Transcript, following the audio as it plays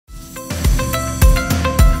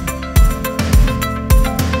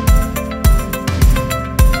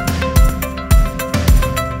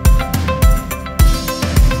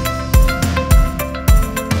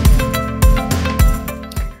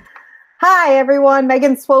everyone,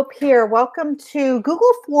 Megan Swope here. Welcome to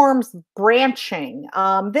Google Forms branching.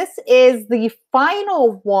 This is the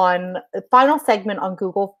final segment on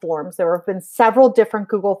Google Forms. There have been several different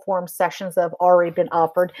Google Forms sessions that have already been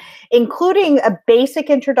offered, including a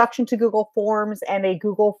basic introduction to Google Forms and a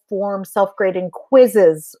Google Forms self-grading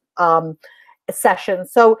quizzes session.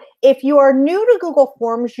 So if you are new to Google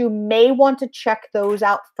Forms, you may want to check those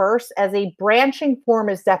out first, as a branching form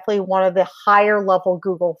is definitely one of the higher level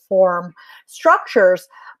Google Form structures,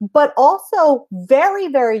 but also very,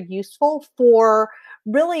 very useful for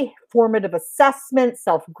really formative assessments,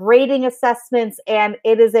 self-grading assessments, and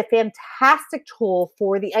it is a fantastic tool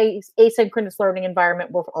for the asynchronous learning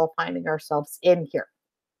environment we're all finding ourselves in here.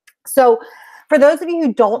 So for those of you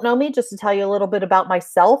who don't know me, just to tell you a little bit about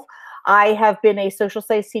myself, I have been a social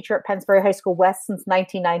studies teacher at Pennsbury High School West since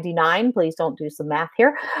 1999. Please don't do some math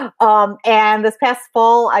here. And this past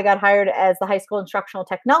fall, I got hired as the high school instructional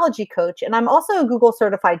technology coach, and I'm also a Google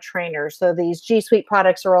certified trainer. So these G Suite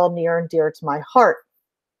products are all near and dear to my heart.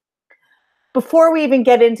 Before we even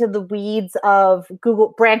get into the weeds of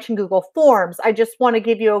Google branching Google Forms, I just want to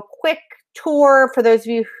give you a quick tour for those of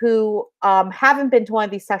you who haven't been to one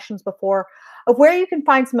of these sessions before, of where you can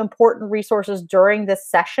find some important resources during this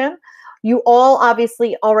session. You all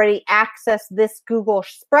obviously already access this Google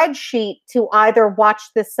spreadsheet to either watch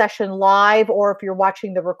this session live, or if you're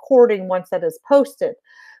watching the recording once that is posted.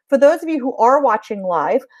 For those of you who are watching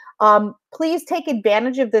live, please take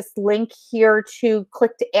advantage of this link here to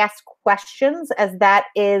click to ask questions, as that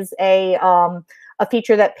is a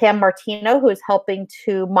feature that Pam Martino, who is helping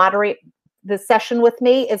to moderate the session with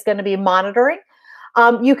me, is going to be monitoring.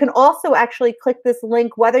 You can also actually click this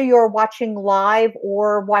link, whether you're watching live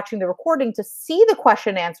or watching the recording, to see the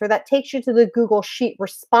question answer. That takes you to the Google Sheet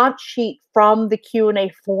response sheet from the Q&A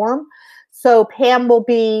form. So Pam will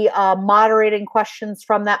be moderating questions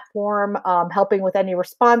from that form, helping with any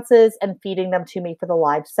responses and feeding them to me for the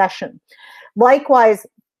live session. Likewise,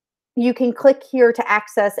 you can click here to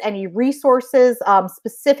access any resources,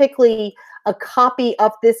 specifically a copy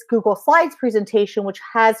of this Google Slides presentation, which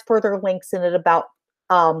has further links in it about,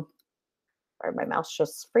 sorry, my mouse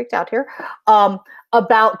just freaked out here,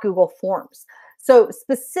 about Google Forms. So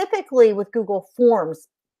specifically with Google Forms,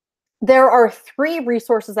 there are 3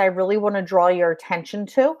 resources I really want to draw your attention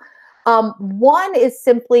to. One is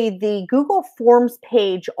simply the Google Forms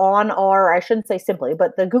page on our, I shouldn't say simply,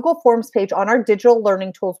 but the Google Forms page on our Digital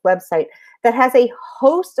Learning Tools website that has a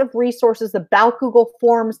host of resources about Google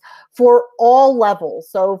Forms for all levels.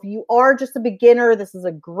 So if you are just a beginner, this is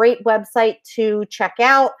a great website to check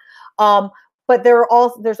out. But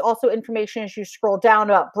there's also information as you scroll down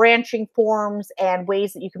about branching forms and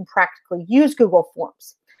ways that you can practically use Google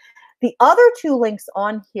Forms. The other 2 links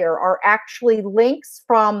on here are actually links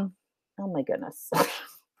from, oh my goodness.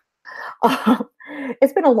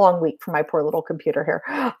 It's been a long week for my poor little computer here.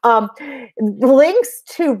 Links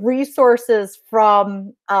to resources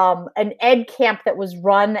from an ed camp that was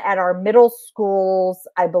run at our middle schools,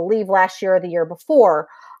 I believe last year or the year before.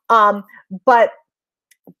 But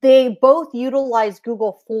they both utilize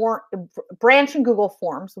branching Google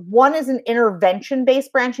Forms. One is an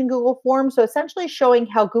intervention-based branching Google Forms, so essentially showing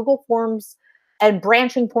how Google Forms and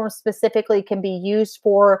branching forms specifically can be used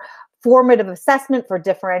for formative assessment, for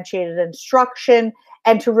differentiated instruction,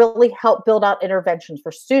 and to really help build out interventions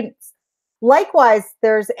for students. Likewise,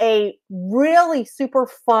 there's a really super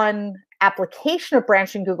fun application of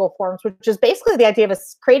branching Google Forms, which is basically the idea of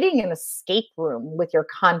creating an escape room with your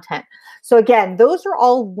content. So again, those are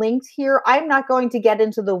all linked here. I'm not going to get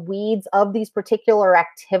into the weeds of these particular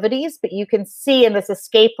activities, but you can see in this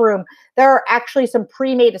escape room, there are actually some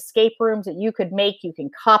pre-made escape rooms that you could make, you can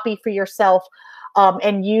copy for yourself,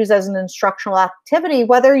 and use as an instructional activity,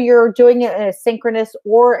 whether you're doing it in a synchronous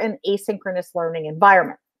or an asynchronous learning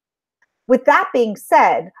environment. With that being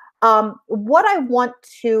said, what I want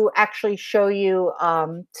to actually show you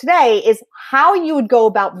today is how you would go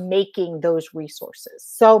about making those resources.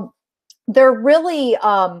 So there really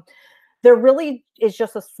is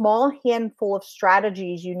just a small handful of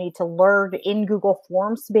strategies you need to learn in Google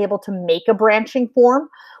Forms to be able to make a branching form.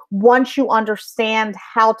 Once you understand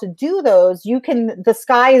how to do those, the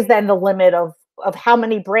sky is then the limit of how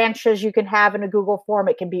many branches you can have in a Google form.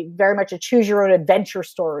 It can be very much a choose your own adventure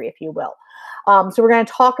story, if you will. So we're going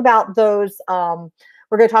to talk about those.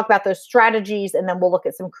 We're going to talk about those strategies, and then we'll look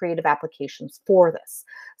at some creative applications for this.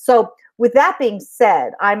 So with that being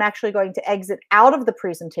said, I'm actually going to exit out of the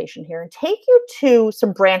presentation here and take you to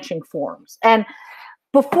some branching forms. And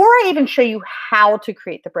before I even show you how to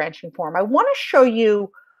create the branching form, I want to show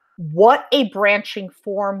you what a branching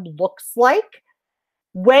form looks like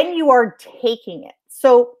when you are taking it.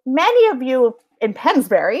 So many of you in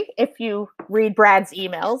Pennsbury, if you read Brad's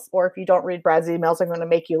emails, or if you don't read Brad's emails, I'm going to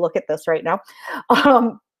make you look at this right now.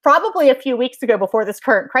 Probably a few weeks ago, before this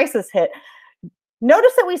current crisis hit,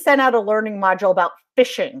 notice that we sent out a learning module about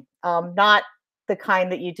phishing, not the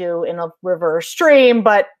kind that you do in a river or stream,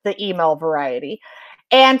 but the email variety.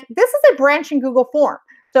 And this is a branching Google form.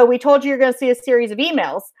 So we told you you're going to see a series of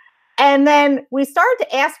emails. And then we started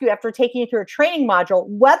to ask you, after taking you through a training module,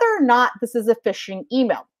 whether or not this is a phishing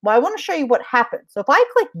email. Well, I want to show you what happens. So if I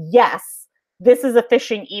click yes, this is a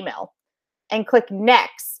phishing email, and click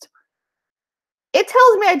next, it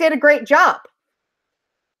tells me I did a great job.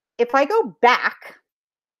 If I go back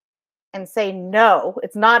and say no,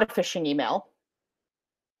 it's not a phishing email,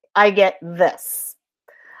 I get this.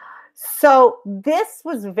 So this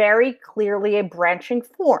was very clearly a branching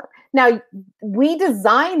form. Now, we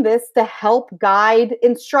designed this to help guide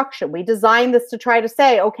instruction. We designed this to try to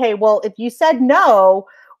say, okay, well, if you said no,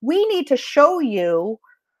 we need to show you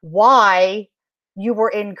why you were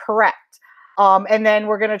incorrect. And then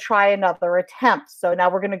we're going to try another attempt. So now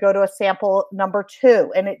we're going to go to a sample number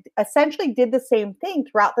 2. And it essentially did the same thing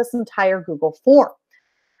throughout this entire Google form.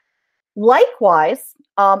 Likewise,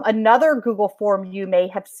 another Google form you may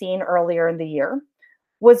have seen earlier in the year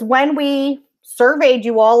was when we surveyed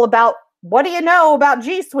you all about, what do you know about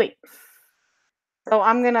G Suite? So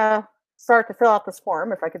I'm going to start to fill out this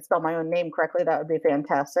form. If I could spell my own name correctly, that would be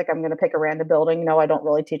fantastic. I'm going to pick a random building. No, I don't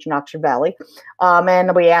really teach in Oxford Valley.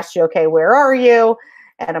 And we asked you, okay, where are you?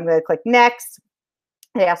 And I'm going to click next.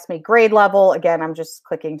 They asked me grade level. Again, I'm just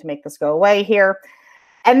clicking to make this go away here.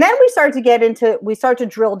 And then we start to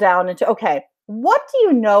drill down into, okay, what do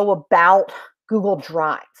you know about Google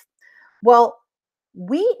Drive? Well,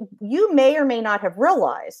 you may or may not have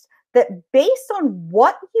realized that based on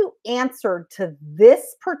what you answered to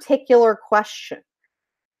this particular question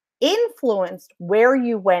influenced where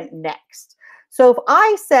you went next. So if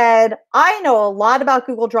I said, I know a lot about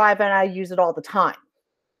Google Drive and I use it all the time,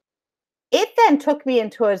 it then took me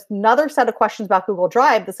into another set of questions about Google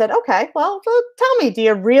Drive that said, okay, well, so tell me, do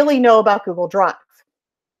you really know about Google Drive?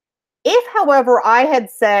 If, however, I had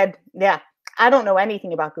said, yeah, I don't know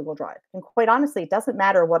anything about Google Drive, and quite honestly, it doesn't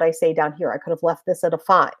matter what I say down here. I could have left this at a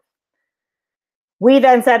 5. We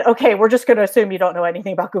then said, okay, we're just going to assume you don't know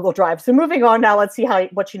anything about Google Drive. So moving on now, let's see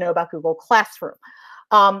what you know about Google Classroom.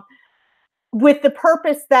 With the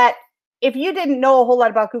purpose that if you didn't know a whole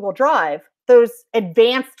lot about Google Drive, those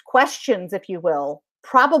advanced questions, if you will,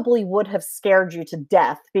 probably would have scared you to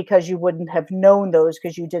death because you wouldn't have known those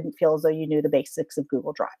because you didn't feel as though you knew the basics of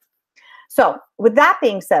Google Drive. So with that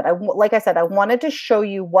being said, like I said, I wanted to show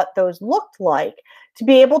you what those looked like to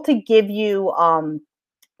be able to give you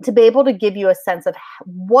a sense of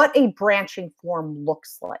what a branching form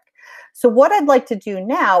looks like. So what I'd like to do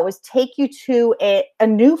now is take you to a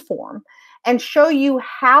new form and show you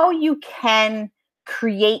how you can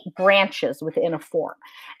create branches within a form.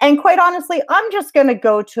 And quite honestly, I'm just going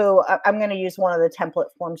to I'm going to use one of the template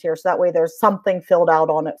forms here. So that way there's something filled out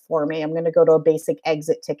on it for me. I'm going to go to a basic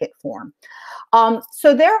exit ticket form.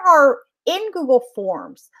 So there are in Google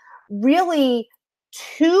Forms really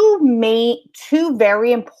two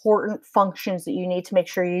very important functions that you need to make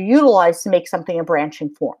sure you utilize to make something a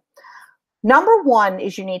branching form. Number one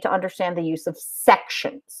is you need to understand the use of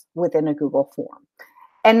sections within a Google form.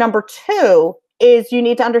 And number two is you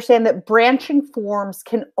need to understand that branching forms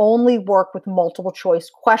can only work with multiple choice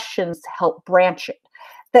questions to help branch it.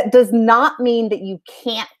 That does not mean that you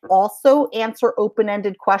can't also answer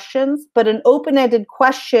open-ended questions, but an open-ended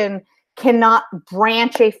question cannot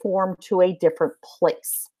branch a form to a different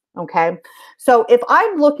place, okay? So if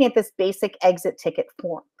I'm looking at this basic exit ticket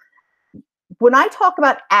form, when I talk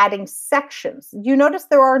about adding sections, you notice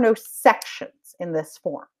there are no sections in this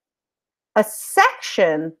form. A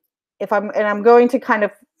section, I'm going to kind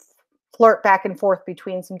of flirt back and forth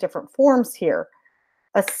between some different forms here.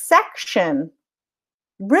 A section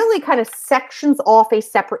really kind of sections off a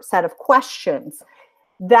separate set of questions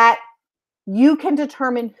that you can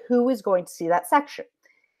determine who is going to see that section.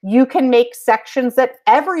 You can make sections that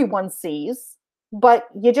everyone sees, but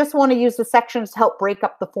you just want to use the sections to help break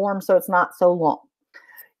up the form so it's not so long.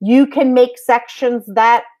 You can make sections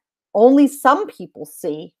that only some people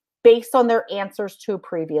see based on their answers to a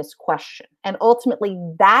previous question. And ultimately,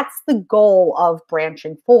 that's the goal of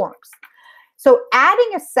branching forms. So adding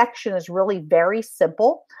a section is really very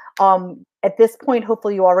simple. At this point,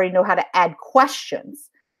 hopefully you already know how to add questions.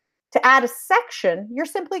 To add a section, you're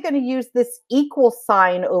simply going to use this equal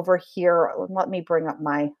sign over here. Let me bring up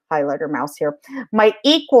my highlighter mouse here. My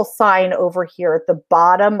equal sign over here at the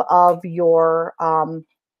bottom of your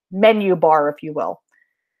menu bar, if you will.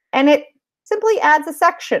 And it simply adds a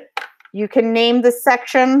section. You can name this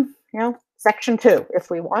section, section 2 if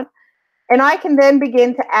we want. And I can then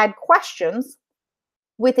begin to add questions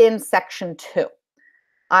within section 2.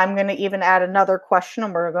 I'm going to even add another question,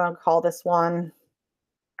 and we're going to call this one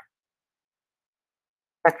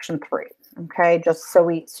section 3. Okay, just so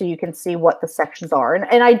you can see what the sections are.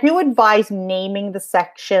 And I do advise naming the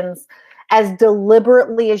sections as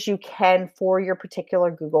deliberately as you can for your particular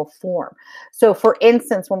Google form. So for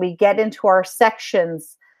instance, when we get into our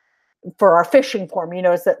sections for our phishing form, you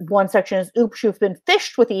notice that one section is, oops, you've been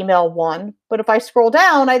phished with email 1. But if I scroll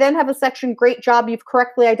down, I then have a section, great job, you've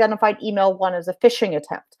correctly identified email 1 as a phishing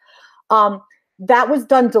attempt. That was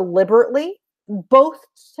done deliberately, both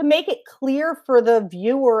to make it clear for the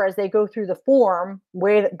viewer as they go through the form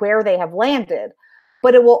where they have landed,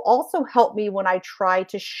 but it will also help me when I try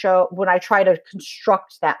to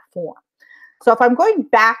construct that form. So if I'm going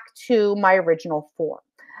back to my original form,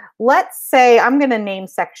 let's say I'm going to name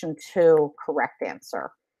section 2 correct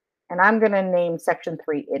answer, and I'm going to name section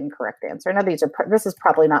 3 incorrect answer. Now this is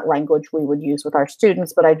probably not language we would use with our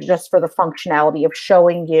students, but just for the functionality of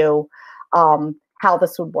showing you how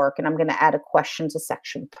this would work, and I'm going to add a question to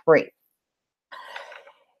section 3.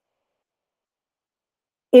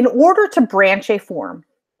 In order to branch a form,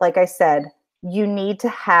 like I said, you need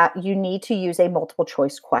to use a multiple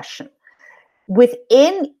choice question.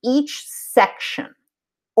 Within each section,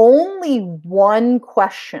 only one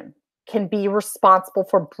question can be responsible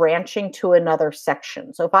for branching to another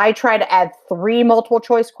section. So if I try to add 3 multiple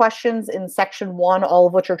choice questions in section 1, all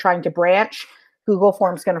of which are trying to branch, Google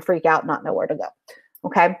Forms is going to freak out, not know where to go.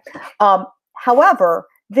 Okay. However,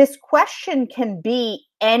 this question can be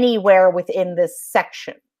anywhere within this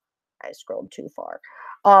section. I scrolled too far.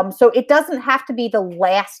 So it doesn't have to be the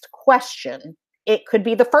last question. It could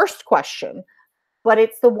be the first question, but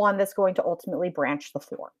it's the one that's going to ultimately branch the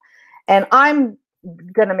form. And I'm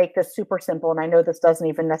going to make this super simple, and I know this doesn't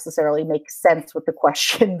even necessarily make sense with the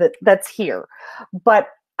question that's here, but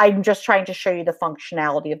I'm just trying to show you the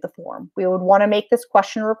functionality of the form. We would want to make this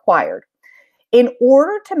question required. In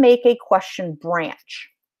order to make a question branch,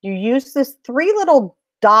 you use this 3 little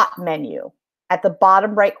dot menu at the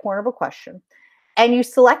bottom right corner of a question, and you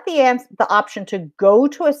select the option to go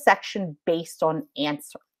to a section based on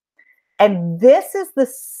answer. And this is the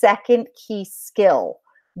second key skill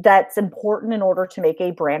that's important in order to make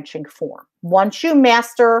a branching form. Once you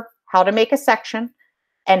master how to make a section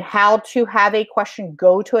and how to have a question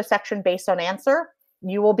go to a section based on answer,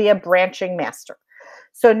 you will be a branching master.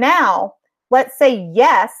 So now, let's say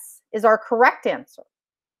yes is our correct answer.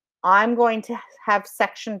 I'm going to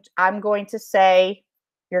say,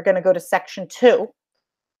 you're going to go to section 2.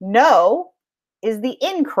 No is the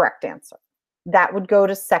incorrect answer. That would go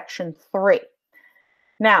to section 3.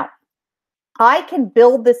 Now, I can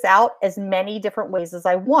build this out as many different ways as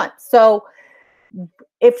I want. So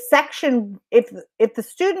if the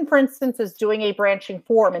student, for instance, is doing a branching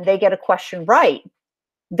form and they get a question right,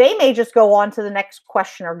 they may just go on to the next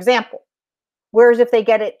question or example. Whereas if they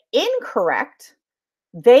get it incorrect,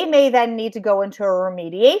 they may then need to go into a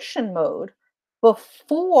remediation mode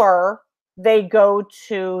before they go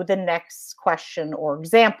to the next question or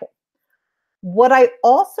example. What I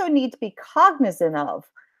also need to be cognizant of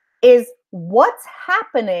is what's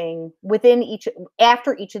happening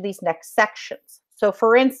after each of these next sections. So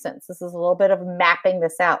for instance, this is a little bit of mapping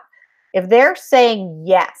this out. If they're saying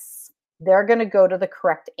yes, they're going to go to the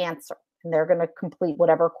correct answer, and they're going to complete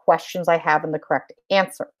whatever questions I have in the correct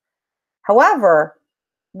answer. However,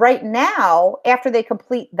 right now, after they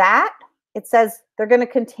complete that, it says they're going to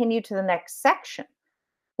continue to the next section.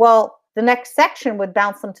 Well, the next section would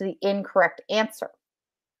bounce them to the incorrect answer.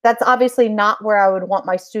 That's obviously not where I would want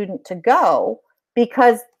my student to go,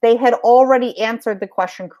 because they had already answered the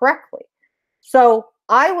question correctly. So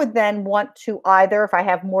I would then want to either, if I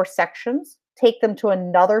have more sections, take them to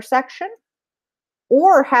another section,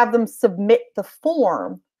 or have them submit the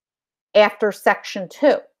form after section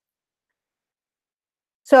 2.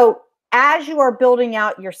 So as you are building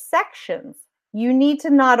out your sections, you need to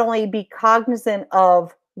not only be cognizant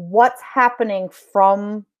of what's happening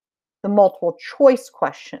from the multiple choice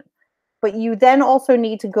question, but you then also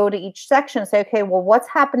need to go to each section and say, okay, well, what's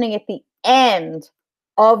happening at the end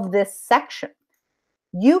of this section?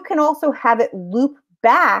 You can also have it loop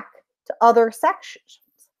back to other sections.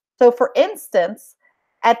 So for instance,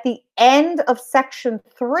 at the end of section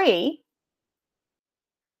 3,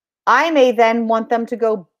 I may then want them to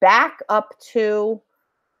go back up to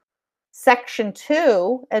section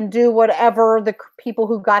 2 and do whatever the people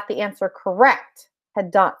who got the answer correct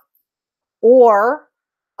had done. Or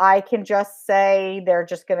I can just say they're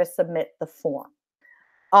just going to submit the form.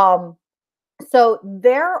 So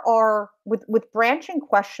there are, with branching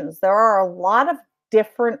questions, there are a lot of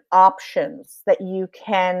different options that you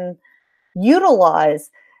can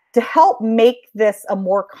utilize to help make this a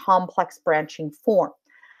more complex branching form.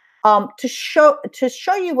 To show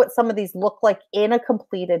you what some of these look like in a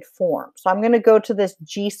completed form. So I'm going to go to this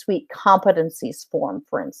G Suite competencies form,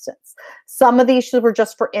 for instance. Some of these were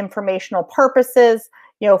just for informational purposes.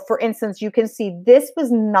 You know, for instance, you can see this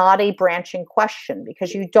was not a branching question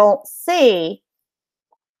because you don't see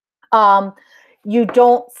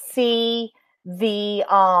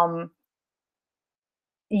the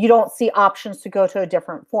you don't see options to go to a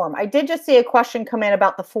different form. I did just see a question come in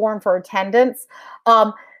about the form for attendance.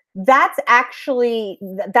 That's actually,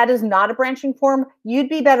 that is not a branching form. You'd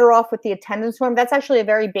be better off with the attendance form. That's actually a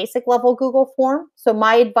very basic level Google form. So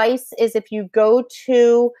my advice is if you go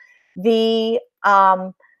to the,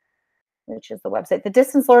 which is the website, the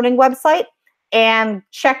distance learning website, and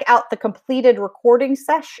check out the completed recorded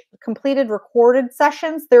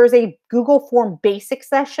sessions. There is a Google Form basic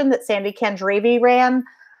session that Sandy Kandravi ran,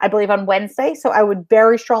 I believe, on Wednesday. So I would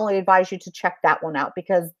very strongly advise you to check that one out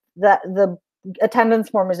because the attendance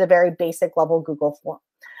form is a very basic level Google form.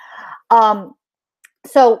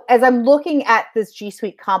 So as I'm looking at this G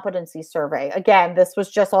Suite competency survey, again, this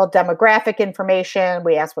was just all demographic information.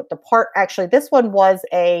 We asked what actually, this one was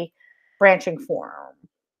a branching form.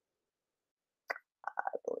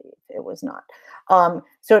 I believe it was not.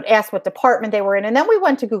 So it asked what department they were in, and then we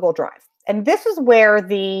went to Google Drive. And this is where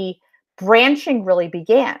the branching really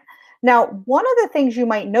began. Now, one of the things you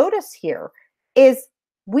might notice here is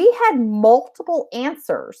we had multiple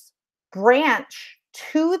answers branch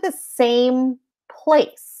to the same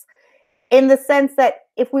place, in the sense that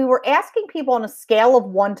if we were asking people on a scale of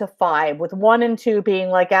 1 to 5, with 1 and 2 being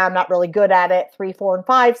like, I'm not really good at it, 3, 4, and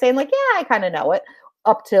 5 saying like, yeah, I kind of know it,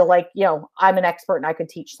 up to like, you know, I'm an expert and I could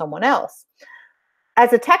teach someone else.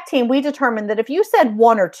 As a tech team, we determined that if you said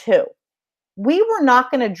 1 or 2, we were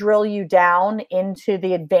not going to drill you down into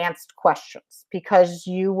the advanced questions because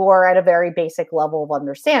you were at a very basic level of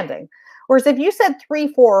understanding. Whereas if you said 3,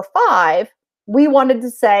 4, or 5, we wanted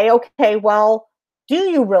to say, okay, well,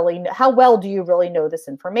 how well do you really know this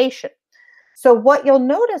information? So what you'll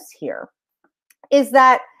notice here is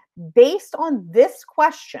that based on this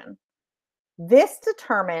question, this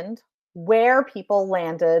determined where people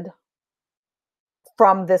landed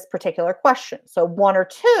from this particular question. So 1 or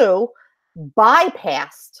 2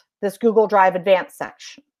 bypassed this Google Drive Advanced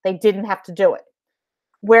section. They didn't have to do it.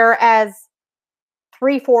 Whereas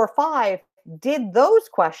 3, 4, 5 did those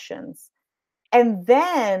questions and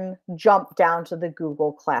then jumped down to the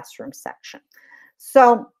Google Classroom section.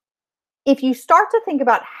 So if you start to think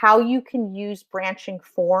about how you can use branching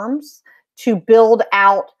forms to build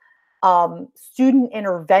out student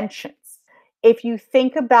interventions, if you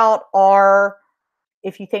think about go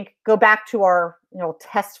back to our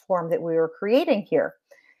test form that we were creating here.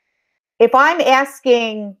 If I'm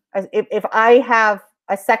asking, if I have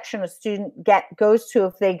a section a student goes to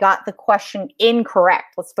if they got the question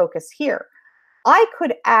incorrect, let's focus here. I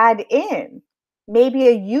could add in maybe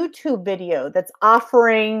a YouTube video that's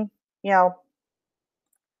offering,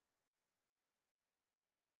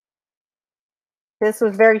 this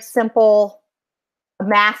was very simple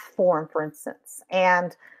math form, for instance,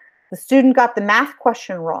 and the student got the math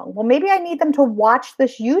question wrong. Well, maybe I need them to watch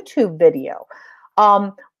this YouTube video.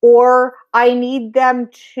 Or I need them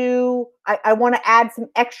to, I want to add some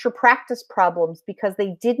extra practice problems because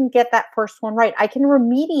they didn't get that first one right. I can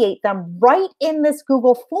remediate them right in this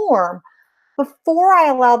Google form before I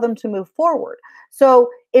allow them to move forward. So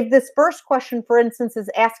if this first question, for instance, is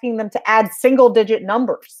asking them to add single-digit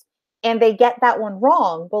numbers and they get that one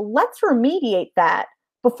wrong, well, let's remediate that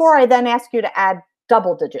before I then ask you to add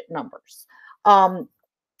double-digit numbers.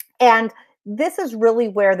 And this is really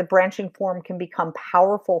where the branching form can become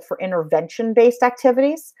powerful for intervention-based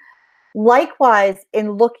activities. Likewise,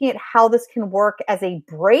 in looking at how this can work as a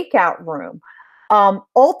breakout room,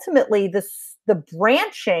 ultimately the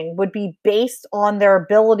branching would be based on their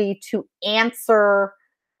ability to answer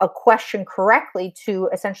a question correctly to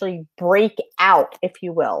essentially break out, if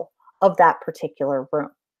you will, of that particular room.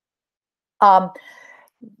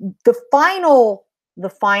 The final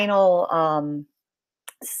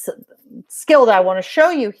skill that I want to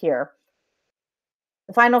show you here,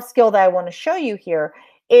 the final skill that I want to show you here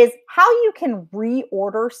is how you can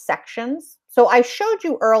reorder sections. So I showed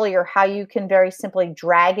you earlier how you can very simply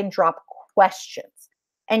drag and drop questions.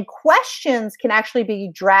 And questions can actually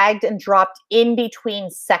be dragged and dropped in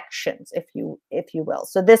between sections, if you will.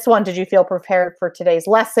 So this one, did you feel prepared for today's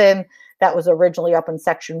lesson? That was originally up in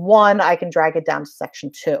section 1. I can drag it down to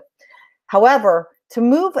section 2. However, To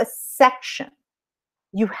move a section,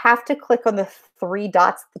 you have to click on the 3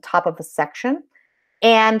 dots at the top of a section.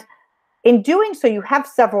 And in doing so, you have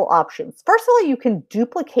several options. First of all, you can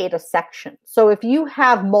duplicate a section. So if you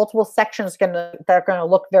have multiple sections that are going to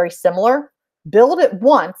look very similar, build it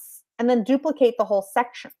once and then duplicate the whole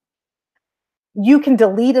section. You can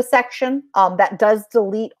delete a section. That does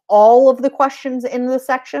delete all of the questions in the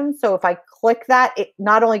section. So if I click that, it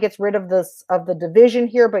not only gets rid of the division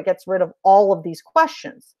here, but gets rid of all of these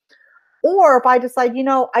questions. Or if I decide,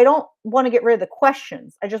 I don't want to get rid of the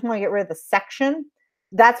questions, I just want to get rid of the section,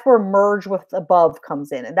 that's where merge with above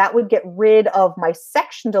comes in. And that would get rid of my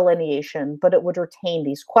section delineation, but it would retain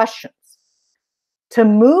these questions. To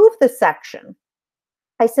move the section,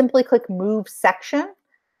 I simply click Move Section,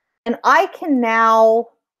 and I can now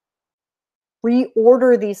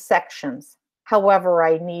reorder these sections however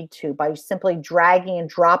I need to by simply dragging and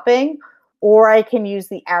dropping, or I can use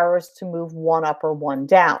the arrows to move one up or one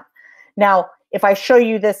down. Now, if I show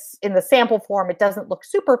you this in the sample form, it doesn't look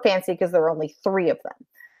super fancy because there are only 3 of them.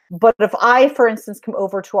 But if I, for instance, come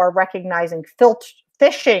over to our recognizing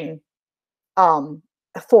fishing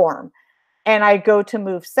form and I go to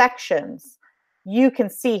move sections, you can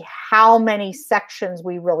see how many sections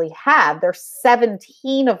we really have. There's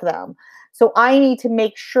 17 of them. So I need to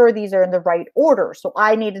make sure these are in the right order. So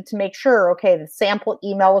I needed to make sure, okay, the sample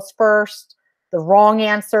email was first, the wrong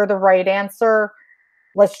answer, the right answer.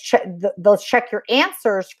 Let's check your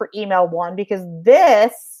answers for email 1 because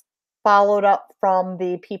this followed up from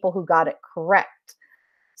the people who got it correct.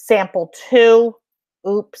 Sample 2,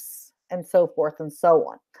 oops, and so forth and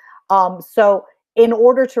so on. So in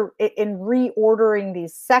reordering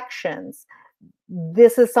these sections,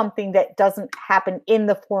 this is something that doesn't happen in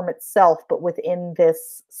the form itself, but within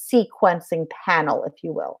this sequencing panel, if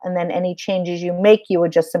you will. And then any changes you make, you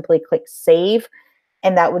would just simply click Save,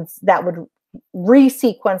 and that would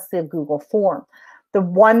resequence the Google form. The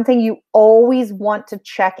one thing you always want to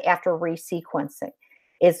check after resequencing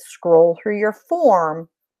is scroll through your form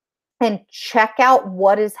and check out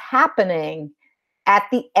what is happening at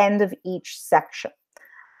the end of each section.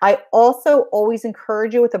 I also always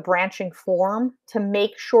encourage you with a branching form to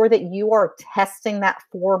make sure that you are testing that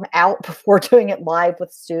form out before doing it live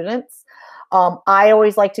with students. I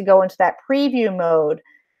always like to go into that preview mode.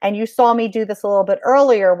 And you saw me do this a little bit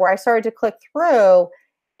earlier where I started to click through,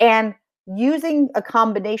 and using a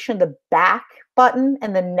combination of the back button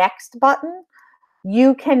and the next button,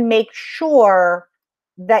 you can make sure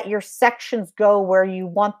that your sections go where you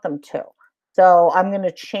want them to. So I'm going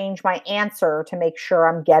to change my answer to make sure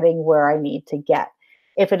I'm getting where I need to get.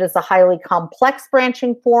 If it is a highly complex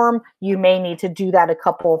branching form, you may need to do that a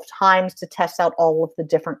couple of times to test out all of the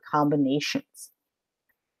different combinations.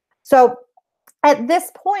 So at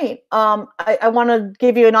this point, I want to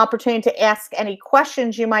give you an opportunity to ask any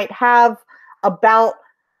questions you might have about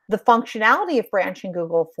the functionality of branching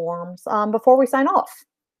Google Forms before we sign off.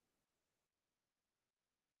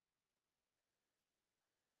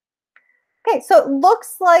 Okay, so it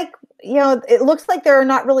looks like there are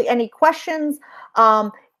not really any questions.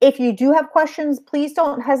 If you do have questions, please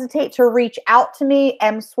don't hesitate to reach out to me,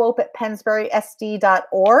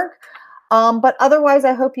 mswope@pensburysd.org. But otherwise,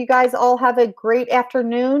 I hope you guys all have a great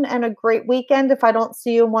afternoon and a great weekend if I don't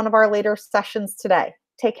see you in one of our later sessions today.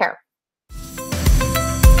 Take care.